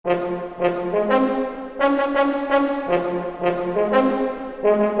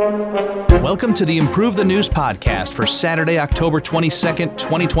Welcome to the Improve the News podcast for Saturday, October 22nd,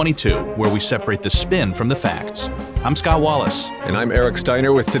 2022, where we separate the spin from the facts. I'm Scott Wallace. And I'm Eric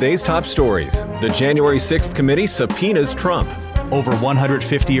Steiner with today's top stories. The January 6th committee subpoenas Trump. Over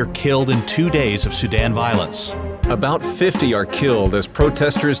 150 are killed in 2 days of Sudan violence. About 50 are killed as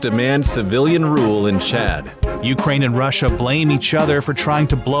protesters demand civilian rule in Chad. Ukraine and Russia blame each other for trying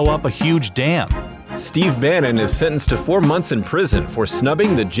to blow up a huge dam. Steve Bannon is sentenced to 4 months in prison for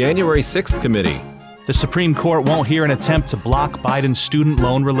snubbing the January 6th committee. The Supreme Court won't hear an attempt to block Biden's student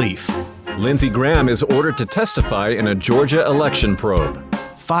loan relief. Lindsey Graham is ordered to testify in a Georgia election probe.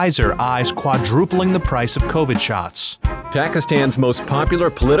 Pfizer eyes quadrupling the price of COVID shots. Pakistan's most popular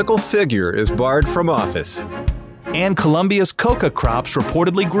political figure is barred from office. And Colombia's coca crops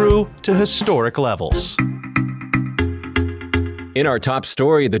reportedly grew to historic levels. In our top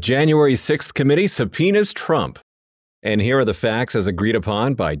story, the January 6th committee subpoenas Trump. And here are the facts as agreed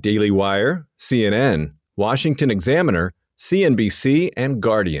upon by Daily Wire, CNN, Washington Examiner, CNBC, and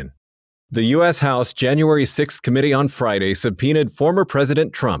Guardian. The U.S. House January 6th committee on Friday subpoenaed former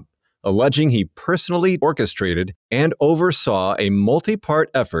President Trump, alleging he personally orchestrated and oversaw a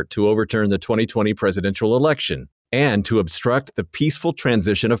multi-part effort to overturn the 2020 presidential election and to obstruct the peaceful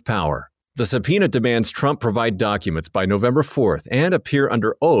transition of power. The subpoena demands Trump provide documents by November 4th and appear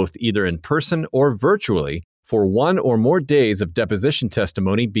under oath either in person or virtually for 1 or more days of deposition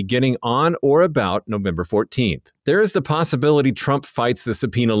testimony beginning on or about November 14th. There is the possibility Trump fights the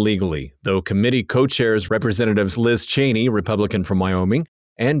subpoena legally, though committee co-chairs Representatives Liz Cheney, Republican from Wyoming,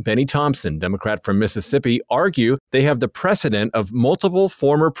 and Benny Thompson, Democrat from Mississippi, argue they have the precedent of multiple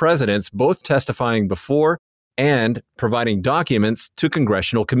former presidents both testifying before and providing documents to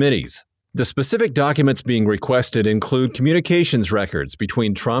congressional committees. The specific documents being requested include communications records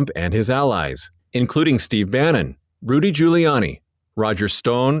between Trump and his allies, including Steve Bannon, Rudy Giuliani, Roger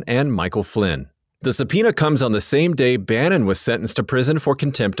Stone, and Michael Flynn. The subpoena comes on the same day Bannon was sentenced to prison for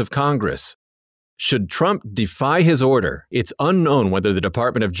contempt of Congress. Should Trump defy his order, it's unknown whether the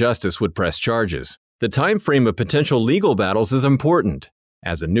Department of Justice would press charges. The time frame of potential legal battles is important,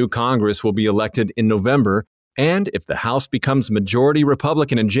 as a new Congress will be elected in November, and if the House becomes majority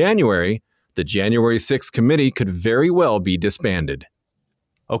Republican in January, the January 6th committee could very well be disbanded.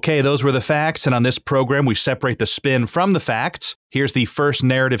 Okay, those were the facts, and on this program, we separate the spin from the facts. Here's the first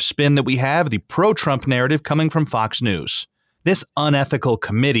narrative spin that we have, the pro-Trump narrative coming from Fox News. This unethical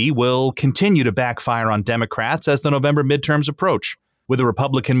committee will continue to backfire on Democrats as the November midterms approach. With a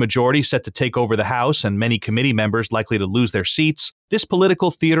Republican majority set to take over the House and many committee members likely to lose their seats, this political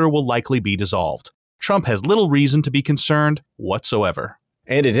theater will likely be dissolved. Trump has little reason to be concerned whatsoever.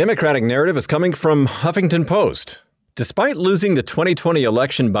 And a Democratic narrative is coming from Huffington Post. Despite losing the 2020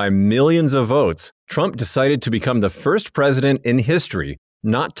 election by millions of votes, Trump decided to become the first president in history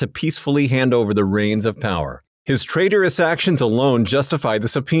not to peacefully hand over the reins of power. His traitorous actions alone justify the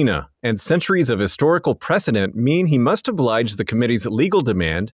subpoena, and centuries of historical precedent mean he must oblige the committee's legal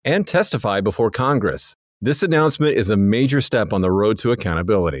demand and testify before Congress. This announcement is a major step on the road to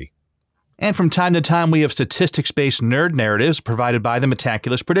accountability. And from time to time, we have statistics-based nerd narratives provided by the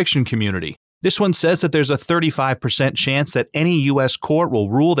Metaculus prediction community. This one says that there's a 35% chance that any U.S. court will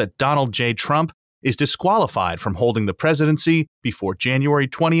rule that Donald J. Trump is disqualified from holding the presidency before January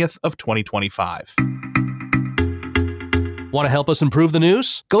 20th of 2025. Want to help us improve the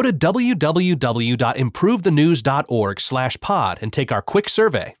news? Go to www.improvethenews.org/pod and take our quick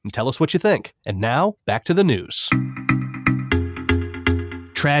survey and tell us what you think. And now, back to the news.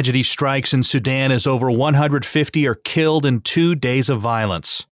 Tragedy strikes in Sudan as over 150 are killed in 2 days of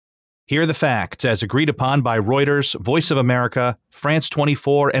violence. Here are the facts as agreed upon by Reuters, Voice of America, France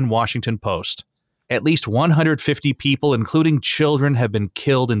 24, and Washington Post. At least 150 people, including children, have been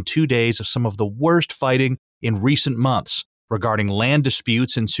killed in 2 days of some of the worst fighting in recent months regarding land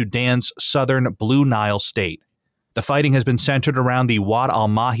disputes in Sudan's southern Blue Nile state. The fighting has been centered around the Wad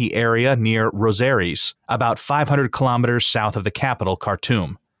al-Mahi area near Rosaires, about 500 kilometers south of the capital,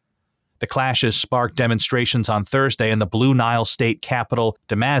 Khartoum. The clashes sparked demonstrations on Thursday in the Blue Nile state capital,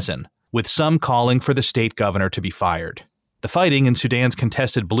 Damascene, with some calling for the state governor to be fired. The fighting in Sudan's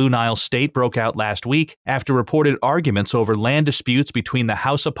contested Blue Nile state broke out last week after reported arguments over land disputes between the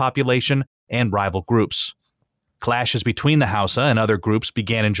Hausa population and rival groups. Clashes between the Hausa and other groups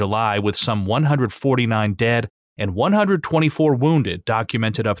began in July with some 149 dead and 124 wounded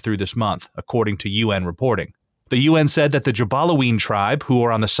documented up through this month, according to UN reporting. The UN said that the Jabalaween tribe, who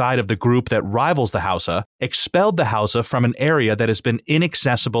are on the side of the group that rivals the Hausa, expelled the Hausa from an area that has been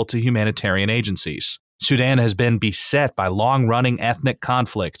inaccessible to humanitarian agencies. Sudan has been beset by long-running ethnic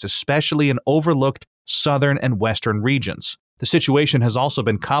conflicts, especially in overlooked southern and western regions. The situation has also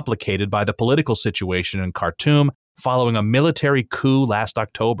been complicated by the political situation in Khartoum following a military coup last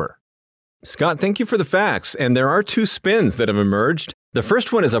October. Scott, thank you for the facts. And there are two spins that have emerged. The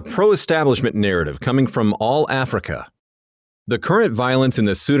first one is a pro-establishment narrative coming from All Africa. The current violence in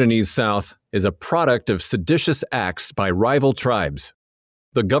the Sudanese south is a product of seditious acts by rival tribes.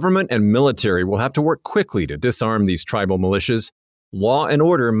 The government and military will have to work quickly to disarm these tribal militias. Law and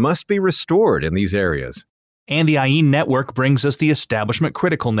order must be restored in these areas. And the Ayin Network brings us the establishment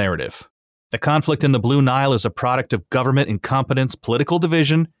critical narrative. The conflict in the Blue Nile is a product of government incompetence, political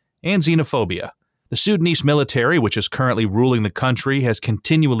division, and xenophobia. The Sudanese military, which is currently ruling the country, has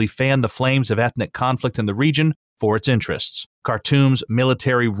continually fanned the flames of ethnic conflict in the region for its interests. Khartoum's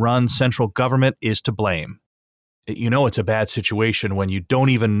military-run central government is to blame. You know it's a bad situation when you don't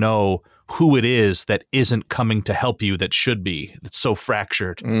even know who it is that isn't coming to help you that should be. It's so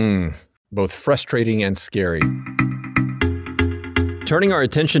fractured. Both frustrating and scary. Turning our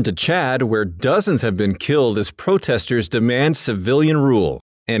attention to Chad, where dozens have been killed as protesters demand civilian rule.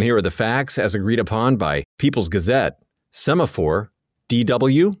 And here are the facts as agreed upon by People's Gazette, Semaphore,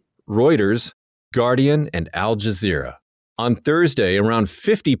 DW, Reuters, Guardian, and Al Jazeera. On Thursday, around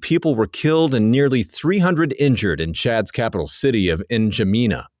 50 people were killed and nearly 300 injured in Chad's capital city of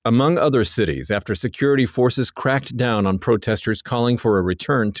N'Djamena, among other cities, after security forces cracked down on protesters calling for a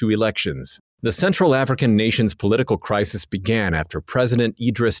return to elections. The Central African nation's political crisis began after President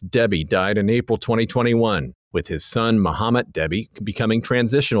Idris Deby died in April 2021, with his son Mohamed Deby becoming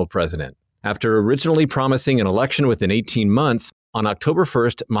transitional president. After originally promising an election within 18 months, on October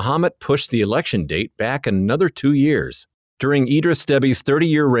 1st, Mohamed pushed the election date back another 2 years. During Idris Deby's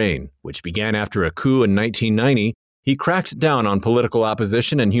 30-year reign, which began after a coup in 1990, he cracked down on political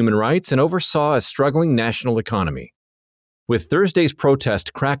opposition and human rights and oversaw a struggling national economy. With Thursday's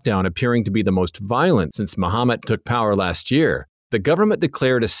protest crackdown appearing to be the most violent since Mohamed took power last year, the government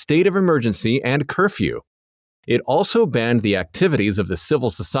declared a state of emergency and curfew. It also banned the activities of the civil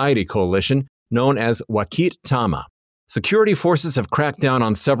society coalition known as Wakit Tama. Security forces have cracked down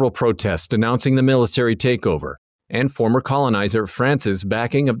on several protests denouncing the military takeover and former colonizer France's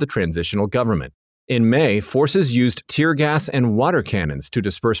backing of the transitional government. In May, forces used tear gas and water cannons to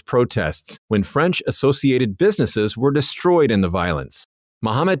disperse protests when French-associated businesses were destroyed in the violence.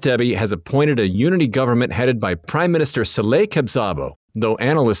 Mohamed Deby has appointed a unity government headed by Prime Minister Saleh Kebzabo, though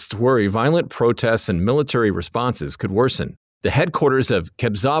analysts worry violent protests and military responses could worsen. The headquarters of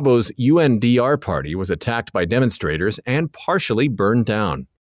Kebzabo's UNDR party was attacked by demonstrators and partially burned down.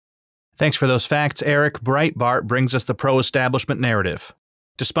 Thanks for those facts, Eric. Breitbart brings us the pro-establishment narrative.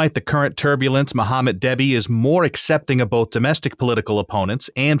 Despite the current turbulence, Mohamed Deby is more accepting of both domestic political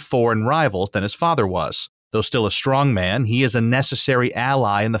opponents and foreign rivals than his father was. Though still a strong man, he is a necessary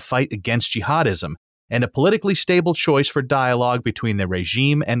ally in the fight against jihadism and a politically stable choice for dialogue between the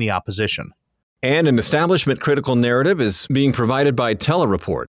regime and the opposition. And an establishment-critical narrative is being provided by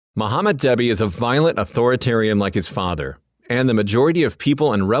Telereport. Mohamed Deby is a violent authoritarian like his father, and the majority of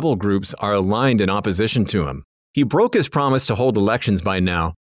people and rebel groups are aligned in opposition to him. He broke his promise to hold elections by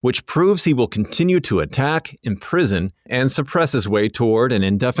now, which proves he will continue to attack, imprison, and suppress his way toward an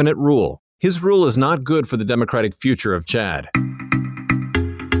indefinite rule. His rule is not good for the democratic future of Chad.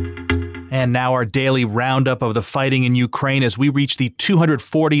 And now our daily roundup of the fighting in Ukraine as we reach the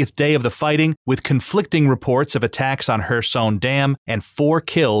 240th day of the fighting, with conflicting reports of attacks on Kherson Dam and 4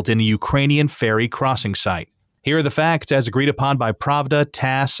 killed in a Ukrainian ferry crossing site. Here are the facts as agreed upon by Pravda,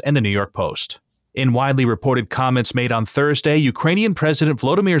 TASS, and the New York Post. In widely reported comments made on Thursday, Ukrainian President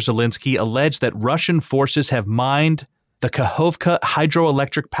Volodymyr Zelensky alleged that Russian forces have mined the Kakhovka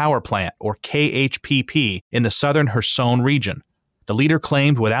Hydroelectric Power Plant, or KHPP, in the southern Kherson region. The leader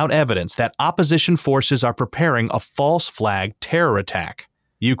claimed without evidence that opposition forces are preparing a false flag terror attack.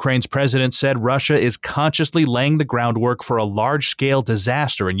 Ukraine's president said Russia is consciously laying the groundwork for a large-scale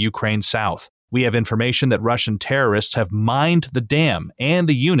disaster in Ukraine's south. We have information that Russian terrorists have mined the dam and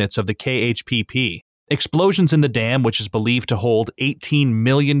the units of the KHPP. Explosions in the dam, which is believed to hold 18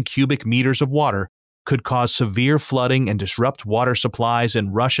 million cubic meters of water, could cause severe flooding and disrupt water supplies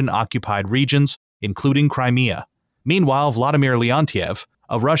in Russian-occupied regions, including Crimea. Meanwhile, Vladimir Leontiev,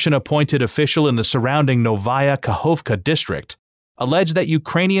 a Russian-appointed official in the surrounding Novaya Kakhovka district, alleged that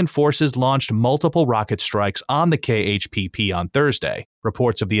Ukrainian forces launched multiple rocket strikes on the KHPP on Thursday.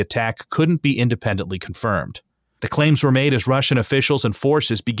 Reports of the attack couldn't be independently confirmed. The claims were made as Russian officials and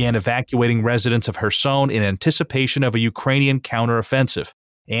forces began evacuating residents of Kherson in anticipation of a Ukrainian counteroffensive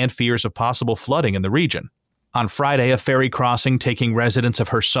and fears of possible flooding in the region. On Friday, a ferry crossing taking residents of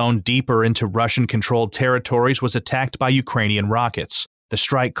Kherson deeper into Russian-controlled territories was attacked by Ukrainian rockets. The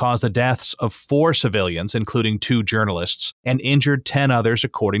strike caused the deaths of 4 civilians, including 2 journalists, and injured 10 others,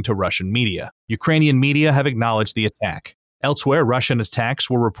 according to Russian media. Ukrainian media have acknowledged the attack. Elsewhere, Russian attacks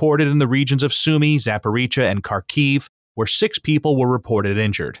were reported in the regions of Sumy, Zaporizhzhia, and Kharkiv, where 6 people were reported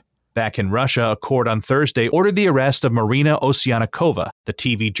injured. Back in Russia, a court on Thursday ordered the arrest of Marina Osiannikova, the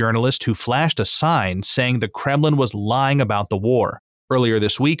TV journalist who flashed a sign saying the Kremlin was lying about the war. Earlier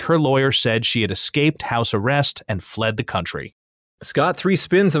this week, her lawyer said she had escaped house arrest and fled the country. Scott, 3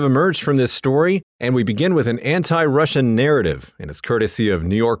 spins have emerged from this story, and we begin with an anti-Russian narrative, and it's courtesy of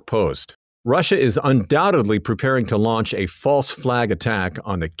New York Post. Russia is undoubtedly preparing to launch a false flag attack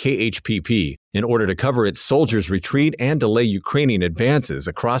on the KHPP in order to cover its soldiers' retreat and delay Ukrainian advances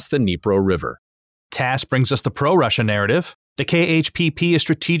across the Dnipro River. TASS brings us the pro-Russia narrative. The KHPP is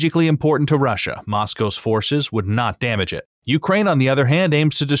strategically important to Russia. Moscow's forces would not damage it. Ukraine, on the other hand,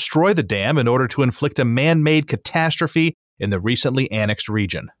 aims to destroy the dam in order to inflict a man-made catastrophe in the recently annexed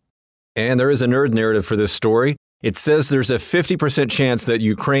region. And there is a nerd narrative for this story. It says there's a 50% chance that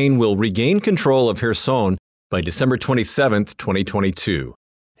Ukraine will regain control of Kherson by December 27, 2022.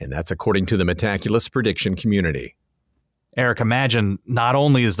 And that's according to the Metaculus prediction community. Eric, imagine not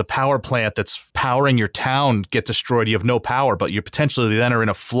only is the power plant that's powering your town get destroyed, you have no power, but you potentially then are in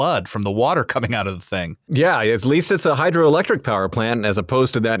a flood from the water coming out of the thing. Yeah, at least it's a hydroelectric power plant as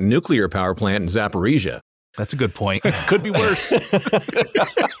opposed to that nuclear power plant in Zaporizhzhia. That's a good point. Could be worse.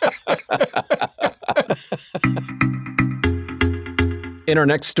 In our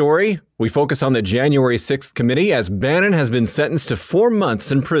next story, we focus on the January 6th committee as Bannon has been sentenced to 4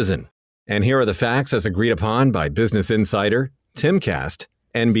 months in prison. And here are the facts as agreed upon by Business Insider, Timcast,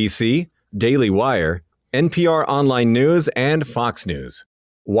 NBC, Daily Wire, NPR Online News, and Fox News.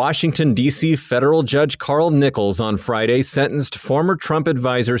 Washington, D.C. federal judge Carl Nichols on Friday sentenced former Trump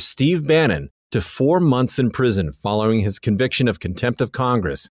advisor Steve Bannon to 4 months in prison following his conviction of contempt of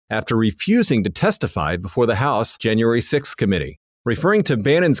Congress after refusing to testify before the House January 6th committee. Referring to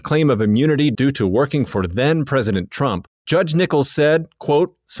Bannon's claim of immunity due to working for then-President Trump, Judge Nichols said,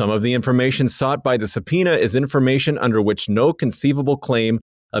 quote, "Some of the information sought by the subpoena is information under which no conceivable claim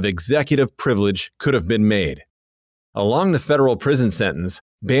of executive privilege could have been made." Along the federal prison sentence,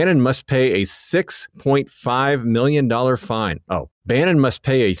 Bannon must pay a $6.5 million fine. Bannon must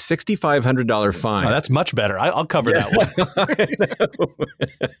pay a $6,500 fine. Oh, that's much better. I'll cover that one.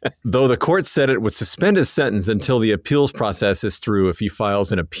 Though the court said it would suspend his sentence until the appeals process is through if he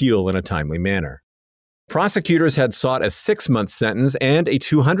files an appeal in a timely manner. Prosecutors had sought a 6-month sentence and a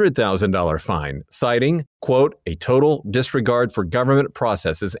 $200,000 fine, citing, quote, "a total disregard for government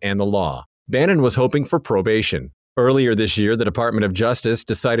processes and the law." Bannon was hoping for probation. Earlier this year, the Department of Justice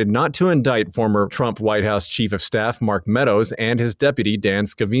decided not to indict former Trump White House Chief of Staff Mark Meadows and his deputy Dan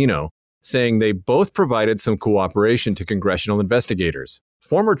Scavino, saying they both provided some cooperation to congressional investigators.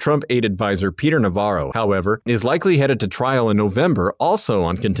 Former Trump aide advisor Peter Navarro, however, is likely headed to trial in November, also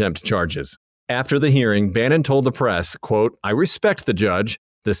on contempt charges. After the hearing, Bannon told the press, quote, "I respect the judge.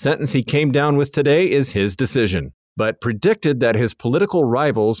 The sentence he came down with today is his decision," but predicted that his political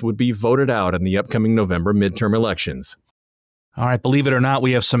rivals would be voted out in the upcoming November midterm elections. All right, believe it or not,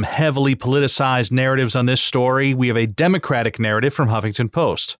 we have some heavily politicized narratives on this story. We have a Democratic narrative from Huffington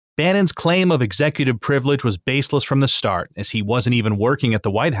Post. Bannon's claim of executive privilege was baseless from the start, as he wasn't even working at the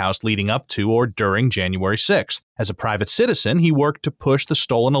White House leading up to or during January 6th. As a private citizen, he worked to push the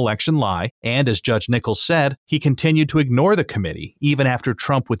stolen election lie, and as Judge Nichols said, he continued to ignore the committee, even after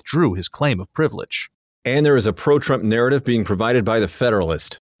Trump withdrew his claim of privilege. And there is a pro-Trump narrative being provided by The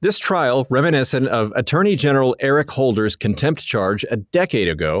Federalist. This trial, reminiscent of Attorney General Eric Holder's contempt charge a decade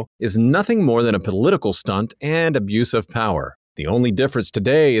ago, is nothing more than a political stunt and abuse of power. The only difference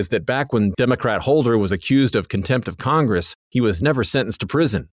today is that back when Democrat Holder was accused of contempt of Congress, he was never sentenced to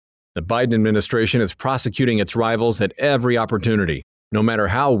prison. The Biden administration is prosecuting its rivals at every opportunity, no matter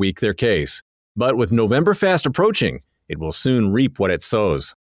how weak their case. But with November fast approaching, it will soon reap what it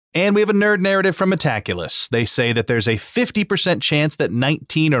sows. And we have a nerd narrative from Metaculus. They say that there's a 50% chance that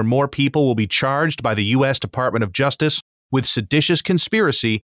 19 or more people will be charged by the U.S. Department of Justice with seditious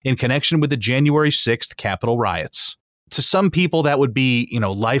conspiracy in connection with the January 6th Capitol riots. To some people, that would be,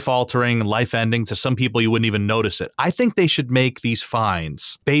 life-altering, life-ending. To some people, you wouldn't even notice it. I think they should make these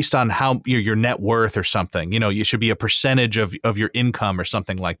fines based on how your net worth or something. You should be a percentage of your income or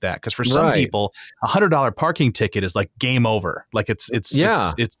something like that. Because for some people, a $100 parking ticket is like game over. Like it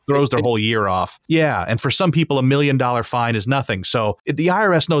throws their whole year off. Yeah, and for some people, $1 million fine is nothing. So the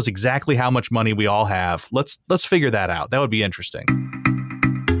IRS knows exactly how much money we all have. Let's figure that out. That would be interesting.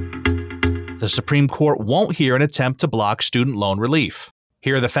 The Supreme Court won't hear an attempt to block student loan relief.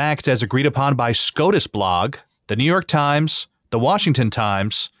 Here are the facts as agreed upon by SCOTUS blog, the New York Times, The Washington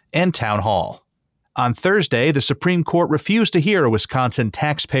Times, and Town Hall. On Thursday, the Supreme Court refused to hear a Wisconsin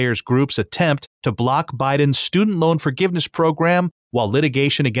taxpayers group's attempt to block Biden's student loan forgiveness program while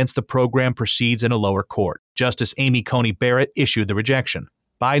litigation against the program proceeds in a lower court. Justice Amy Coney Barrett issued the rejection.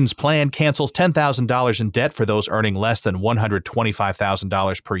 Biden's plan cancels $10,000 in debt for those earning less than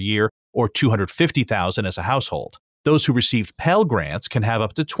 $125,000 per year or $250,000 as a household. Those who received Pell Grants can have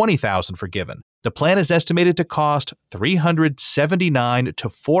up to $20,000 forgiven. The plan is estimated to cost $379 to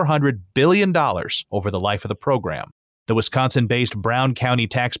 $400 billion over the life of the program. The Wisconsin-based Brown County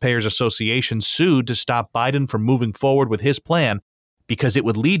Taxpayers Association sued to stop Biden from moving forward with his plan because it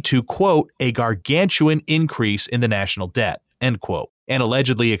would lead to, quote, a gargantuan increase in the national debt, end quote, and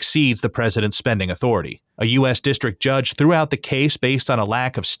allegedly exceeds the president's spending authority. A U.S. district judge threw out the case based on a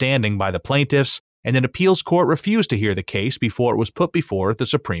lack of standing by the plaintiffs, and an appeals court refused to hear the case before it was put before the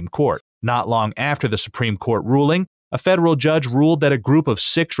Supreme Court. Not long after the Supreme Court ruling, a federal judge ruled that a group of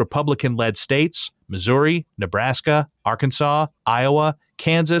 6 Republican-led states, Missouri, Nebraska, Arkansas, Iowa,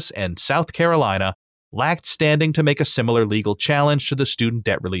 Kansas, and South Carolina, lacked standing to make a similar legal challenge to the student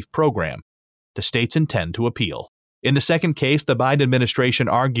debt relief program. The states intend to appeal. In the second case, the Biden administration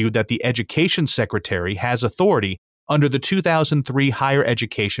argued that the Education Secretary has authority under the 2003 Higher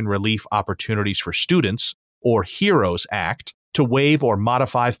Education Relief Opportunities for Students, or HEROES Act, to waive or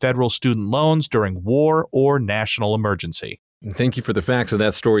modify federal student loans during war or national emergency. Thank you for the facts of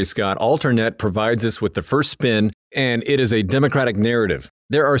that story, Scott. Alternet provides us with the first spin, and it is a Democratic narrative.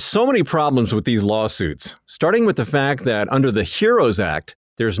 There are so many problems with these lawsuits, starting with the fact that under the HEROES Act,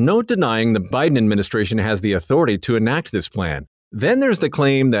 there's no denying the Biden administration has the authority to enact this plan. Then there's the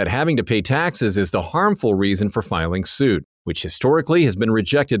claim that having to pay taxes is the harmful reason for filing suit, which historically has been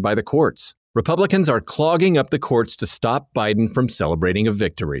rejected by the courts. Republicans are clogging up the courts to stop Biden from celebrating a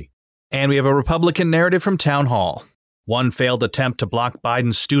victory. And we have a Republican narrative from Town Hall. One failed attempt to block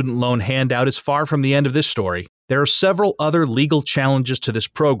Biden's student loan handout is far from the end of this story. There are several other legal challenges to this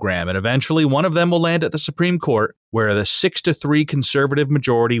program, and eventually one of them will land at the Supreme Court, where the 6-3 conservative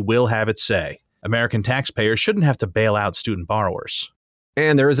majority will have its say. American taxpayers shouldn't have to bail out student borrowers.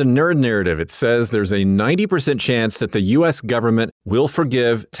 And there is a nerd narrative. It says there's a 90% chance that the U.S. government will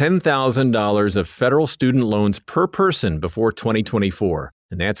forgive $10,000 of federal student loans per person before 2024.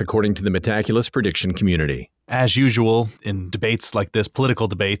 And that's according to the meticulous prediction community. As usual, in debates like this, political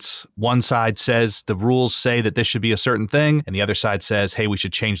debates, one side says the rules say that this should be a certain thing, and the other side says, hey, we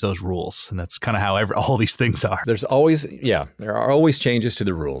should change those rules. And that's kind of how all these things are. There are always changes to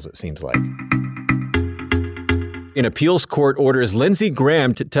the rules, it seems like. An appeals court orders Lindsey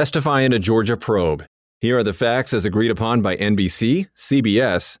Graham to testify in a Georgia probe. Here are the facts as agreed upon by NBC,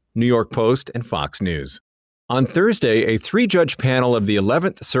 CBS, New York Post, and Fox News. On Thursday, a 3-judge panel of the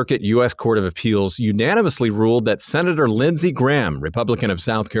 11th Circuit U.S. Court of Appeals unanimously ruled that Senator Lindsey Graham, Republican of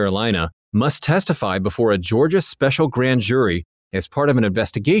South Carolina, must testify before a Georgia special grand jury as part of an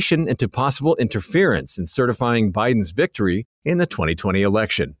investigation into possible interference in certifying Biden's victory in the 2020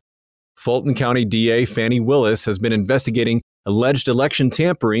 election. Fulton County DA Fannie Willis has been investigating alleged election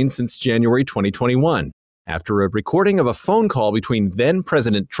tampering since January 2021, after a recording of a phone call between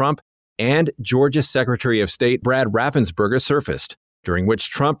then-President Trump and Georgia Secretary of State Brad Raffensperger surfaced, during which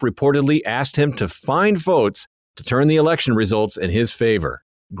Trump reportedly asked him to find votes to turn the election results in his favor.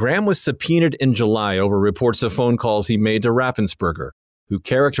 Graham was subpoenaed in July over reports of phone calls he made to Raffensperger, who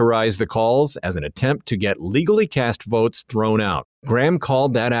characterized the calls as an attempt to get legally cast votes thrown out. Graham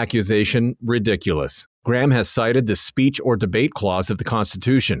called that accusation ridiculous. Graham has cited the speech or debate clause of the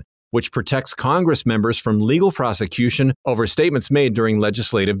Constitution, which protects Congress members from legal prosecution over statements made during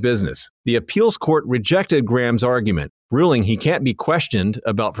legislative business. The appeals court rejected Graham's argument, ruling he can't be questioned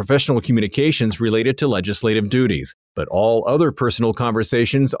about professional communications related to legislative duties, but all other personal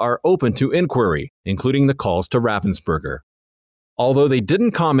conversations are open to inquiry, including the calls to Raffensperger. Although they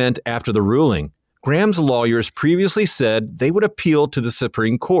didn't comment after the ruling, Graham's lawyers previously said they would appeal to the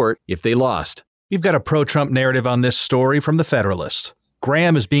Supreme Court if they lost. You've got a pro-Trump narrative on this story from The Federalist.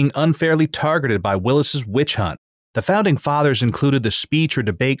 Graham is being unfairly targeted by Willis's witch hunt. The Founding Fathers included the speech or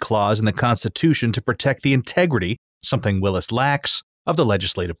debate clause in the Constitution to protect the integrity, something Willis lacks, of the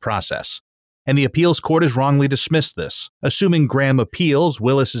legislative process. And the appeals court has wrongly dismissed this. Assuming Graham appeals,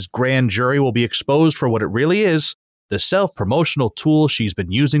 Willis's grand jury will be exposed for what it really is, the self-promotional tool she's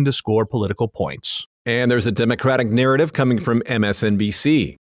been using to score political points. And there's a Democratic narrative coming from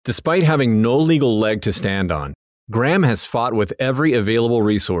MSNBC. Despite having no legal leg to stand on, Graham has fought with every available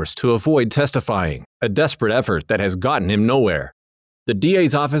resource to avoid testifying, a desperate effort that has gotten him nowhere. The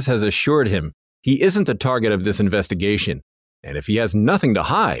DA's office has assured him he isn't the target of this investigation, and if he has nothing to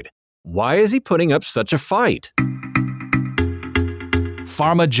hide, why is he putting up such a fight?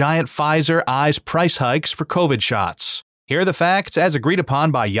 Pharma giant Pfizer eyes price hikes for COVID shots. Here are the facts as agreed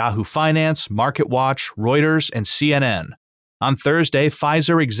upon by Yahoo Finance, MarketWatch, Reuters, and CNN. On Thursday,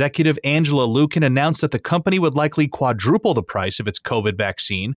 Pfizer executive Angela Lukin announced that the company would likely quadruple the price of its COVID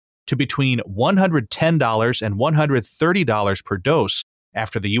vaccine to between $110 and $130 per dose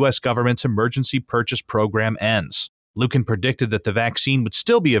after the U.S. government's emergency purchase program ends. Lukin predicted that the vaccine would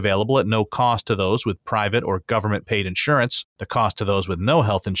still be available at no cost to those with private or government-paid insurance. The cost to those with no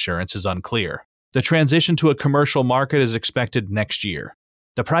health insurance is unclear. The transition to a commercial market is expected next year.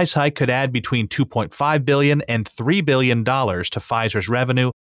 The price hike could add between $2.5 billion and $3 billion to Pfizer's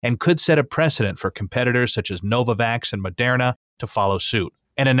revenue and could set a precedent for competitors such as Novavax and Moderna to follow suit.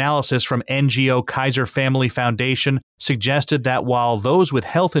 An analysis from NGO Kaiser Family Foundation suggested that while those with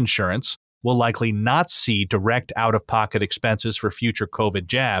health insurance will likely not see direct out-of-pocket expenses for future COVID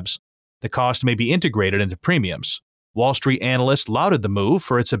jabs, the cost may be integrated into premiums. Wall Street analysts lauded the move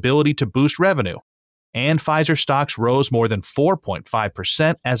for its ability to boost revenue, and Pfizer stocks rose more than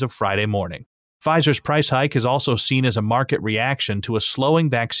 4.5% as of Friday morning. Pfizer's price hike is also seen as a market reaction to a slowing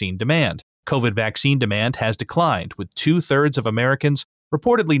vaccine demand. COVID vaccine demand has declined, with 2/3 of Americans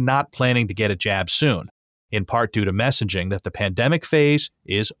reportedly not planning to get a jab soon, in part due to messaging that the pandemic phase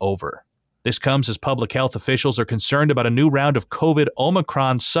is over. This comes as public health officials are concerned about a new round of COVID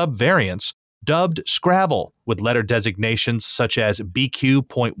Omicron subvariants dubbed Scrabble, with letter designations such as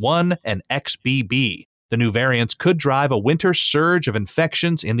BQ.1 and XBB. The new variants could drive a winter surge of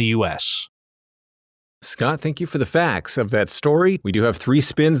infections in the U.S. Scott, thank you for the facts of that story. We do have 3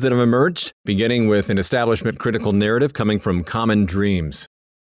 spins that have emerged, beginning with an establishment critical narrative coming from Common Dreams.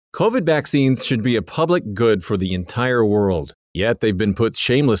 COVID vaccines should be a public good for the entire world, yet they've been put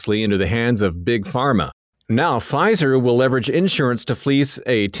shamelessly into the hands of Big Pharma. Now, Pfizer will leverage insurance to fleece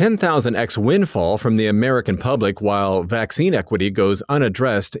a 10,000x windfall from the American public while vaccine equity goes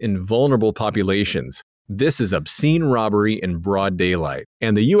unaddressed in vulnerable populations. This is obscene robbery in broad daylight,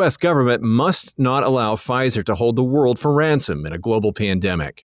 and the U.S. government must not allow Pfizer to hold the world for ransom in a global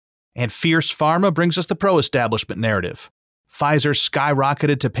pandemic. And Fierce Pharma brings us the pro-establishment narrative. Pfizer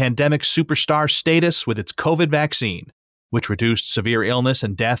skyrocketed to pandemic superstar status with its COVID vaccine, which reduced severe illness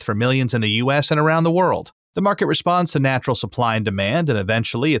and death for millions in the U.S. and around the world. The market responds to natural supply and demand, and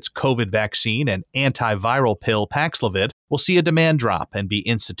eventually its COVID vaccine and antiviral pill Paxlovid will see a demand drop and be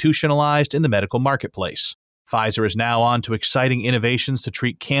institutionalized in the medical marketplace. Pfizer is now on to exciting innovations to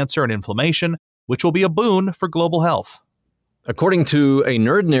treat cancer and inflammation, which will be a boon for global health. According to a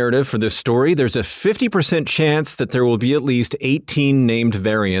nerd narrative for this story, there's a 50% chance that there will be at least 18 named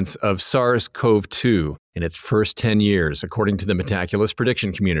variants of SARS-CoV-2 in its first 10 years, according to the Metaculus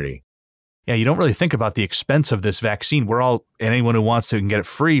prediction community. Yeah, you don't really think about the expense of this vaccine. Anyone who wants to can get it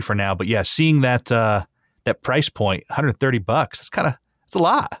free for now. But yeah, seeing that price point, $130, it's a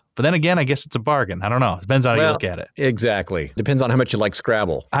lot. But then again, I guess it's a bargain. I don't know. It depends on how you look at it. Exactly. Depends on how much you like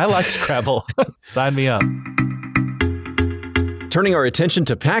Scrabble. I like Scrabble. Sign me up. Turning our attention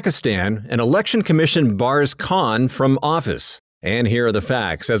to Pakistan, an election commission bars Khan from office. And here are the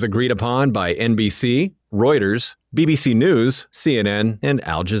facts as agreed upon by NBC, Reuters, BBC News, CNN, and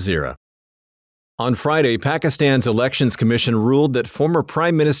Al Jazeera. On Friday, Pakistan's Elections Commission ruled that former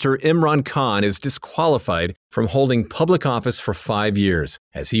Prime Minister Imran Khan is disqualified from holding public office for 5 years,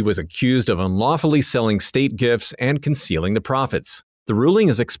 as he was accused of unlawfully selling state gifts and concealing the profits. The ruling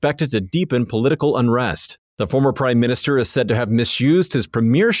is expected to deepen political unrest. The former prime minister is said to have misused his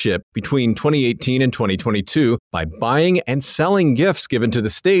premiership between 2018 and 2022 by buying and selling gifts given to the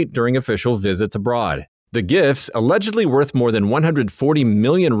state during official visits abroad. The gifts, allegedly worth more than 140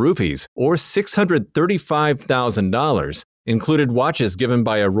 million rupees, or $635,000, included watches given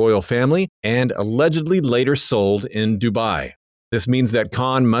by a royal family and allegedly later sold in Dubai. This means that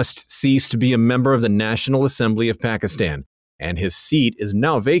Khan must cease to be a member of the National Assembly of Pakistan, and his seat is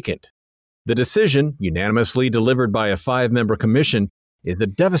now vacant. The decision, unanimously delivered by a 5-member commission, is a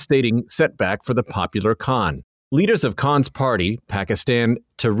devastating setback for the popular Khan. Leaders of Khan's party, Pakistan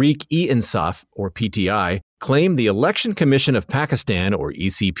Tehreek-e-Insaf, or PTI, claim the Election Commission of Pakistan, or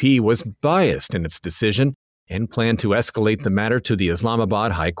ECP, was biased in its decision and plan to escalate the matter to the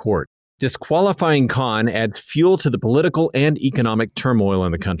Islamabad High Court. Disqualifying Khan adds fuel to the political and economic turmoil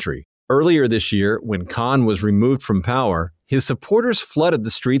in the country. Earlier this year, when Khan was removed from power, his supporters flooded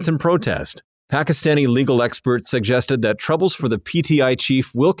the streets in protest. Pakistani legal experts suggested that troubles for the PTI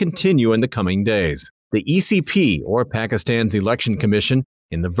chief will continue in the coming days. The ECP, or Pakistan's Election Commission,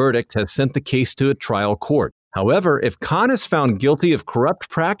 in the verdict has sent the case to a trial court. However, if Khan is found guilty of corrupt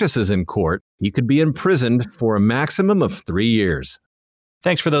practices in court, he could be imprisoned for a maximum of 3 years.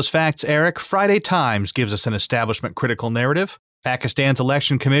 Thanks for those facts, Eric. Friday Times gives us an establishment critical narrative. Pakistan's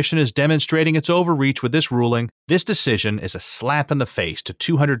election commission is demonstrating its overreach with this ruling. This decision is a slap in the face to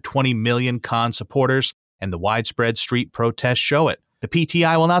 220 million Khan supporters, and the widespread street protests show it. The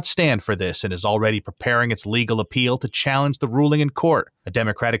PTI will not stand for this and is already preparing its legal appeal to challenge the ruling in court. A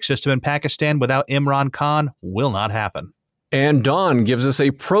democratic system in Pakistan without Imran Khan will not happen. And Dawn gives us a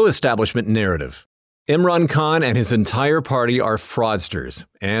pro-establishment narrative. Imran Khan and his entire party are fraudsters,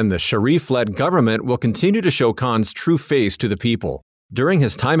 and the Sharif-led government will continue to show Khan's true face to the people. During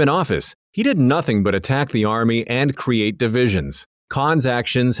his time in office, he did nothing but attack the army and create divisions. Khan's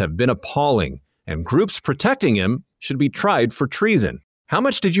actions have been appalling, and groups protecting him should be tried for treason. How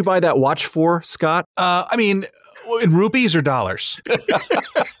much did you buy that watch for, Scott? In rupees or dollars?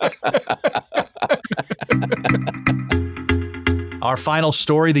 Our final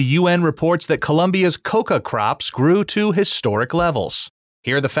story, the UN reports that Colombia's coca crops grew to historic levels.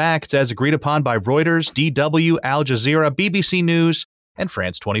 Here are the facts as agreed upon by Reuters, DW, Al Jazeera, BBC News, and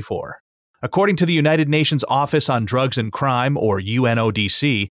France 24. According to the United Nations Office on Drugs and Crime, or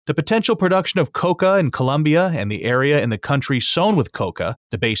UNODC, the potential production of coca in Colombia and the area in the country sown with coca,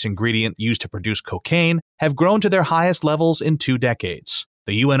 the base ingredient used to produce cocaine, have grown to their highest levels in 2 decades.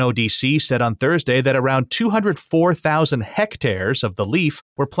 The UNODC said on Thursday that around 204,000 hectares of the leaf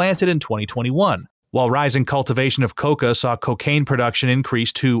were planted in 2021, while rising cultivation of coca saw cocaine production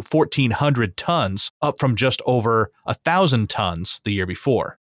increase to 1,400 tons, up from just over 1,000 tons the year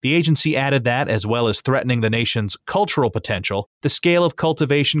before. The agency added that, as well as threatening the nation's cultural potential, the scale of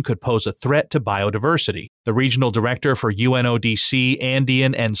cultivation could pose a threat to biodiversity. The regional director for UNODC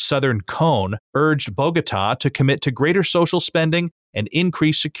Andean and Southern Cone urged Bogotá to commit to greater social spending and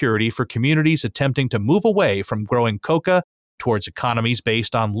increase security for communities attempting to move away from growing coca towards economies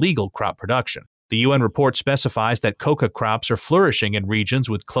based on legal crop production. The UN report specifies that coca crops are flourishing in regions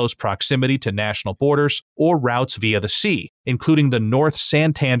with close proximity to national borders or routes via the sea, including the North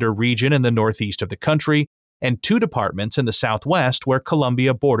Santander region in the northeast of the country and 2 departments in the southwest where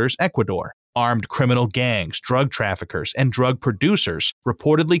Colombia borders Ecuador. Armed criminal gangs, drug traffickers, and drug producers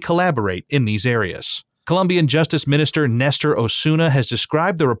reportedly collaborate in these areas. Colombian Justice Minister Nestor Osuna has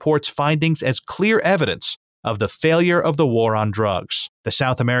described the report's findings as clear evidence of the failure of the war on drugs. The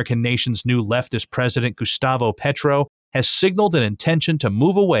South American nation's new leftist president, Gustavo Petro, has signaled an intention to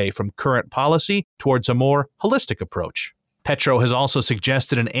move away from current policy towards a more holistic approach. Petro has also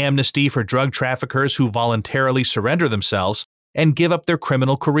suggested an amnesty for drug traffickers who voluntarily surrender themselves and give up their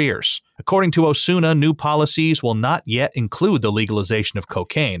criminal careers. According to Osuna, new policies will not yet include the legalization of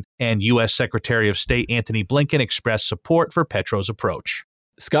cocaine, and U.S. Secretary of State Antony Blinken expressed support for Petro's approach.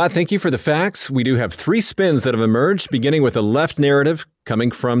 Scott, thank you for the facts. We do have 3 spins that have emerged, beginning with a left narrative coming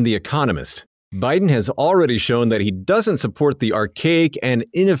from The Economist. Biden has already shown that he doesn't support the archaic and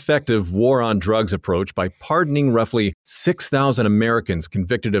ineffective war on drugs approach by pardoning roughly 6,000 Americans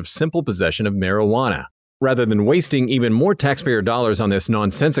convicted of simple possession of marijuana. Rather than wasting even more taxpayer dollars on this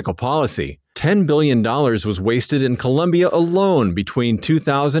nonsensical policy, $10 billion was wasted in Colombia alone between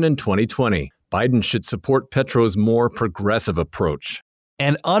 2000 and 2020. Biden should support Petro's more progressive approach.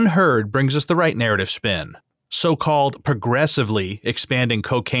 And unheard brings us the right narrative spin. So-called progressively expanding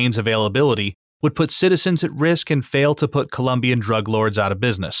cocaine's availability would put citizens at risk and fail to put Colombian drug lords out of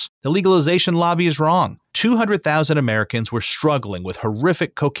business. The legalization lobby is wrong. 200,000 Americans were struggling with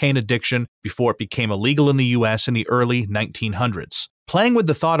horrific cocaine addiction before it became illegal in the U.S. in the early 1900s. Playing with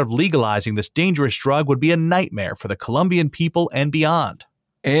the thought of legalizing this dangerous drug would be a nightmare for the Colombian people and beyond.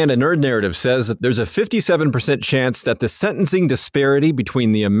 And a nerd narrative says that there's a 57% chance that the sentencing disparity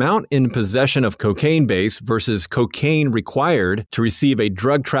between the amount in possession of cocaine base versus cocaine required to receive a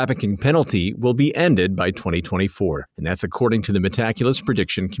drug trafficking penalty will be ended by 2024. And that's according to the Metaculus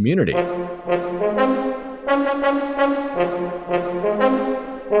prediction community.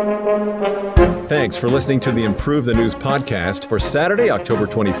 Thanks for listening to the Improve the News podcast for Saturday, October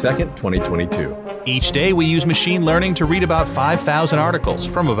 22nd, 2022. Each day, we use machine learning to read about 5,000 articles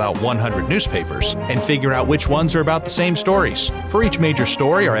from about 100 newspapers and figure out which ones are about the same stories. For each major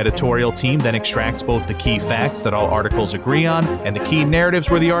story, our editorial team then extracts both the key facts that all articles agree on and the key narratives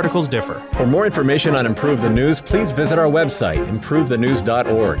where the articles differ. For more information on Improve the News, please visit our website,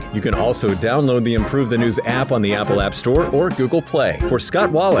 improvethenews.org. You can also download the Improve the News app on the Apple App Store or Google Play. For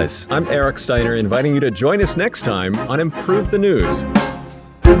Scott Wallace, I'm Eric Steiner, inviting you to join us next time on Improve the News.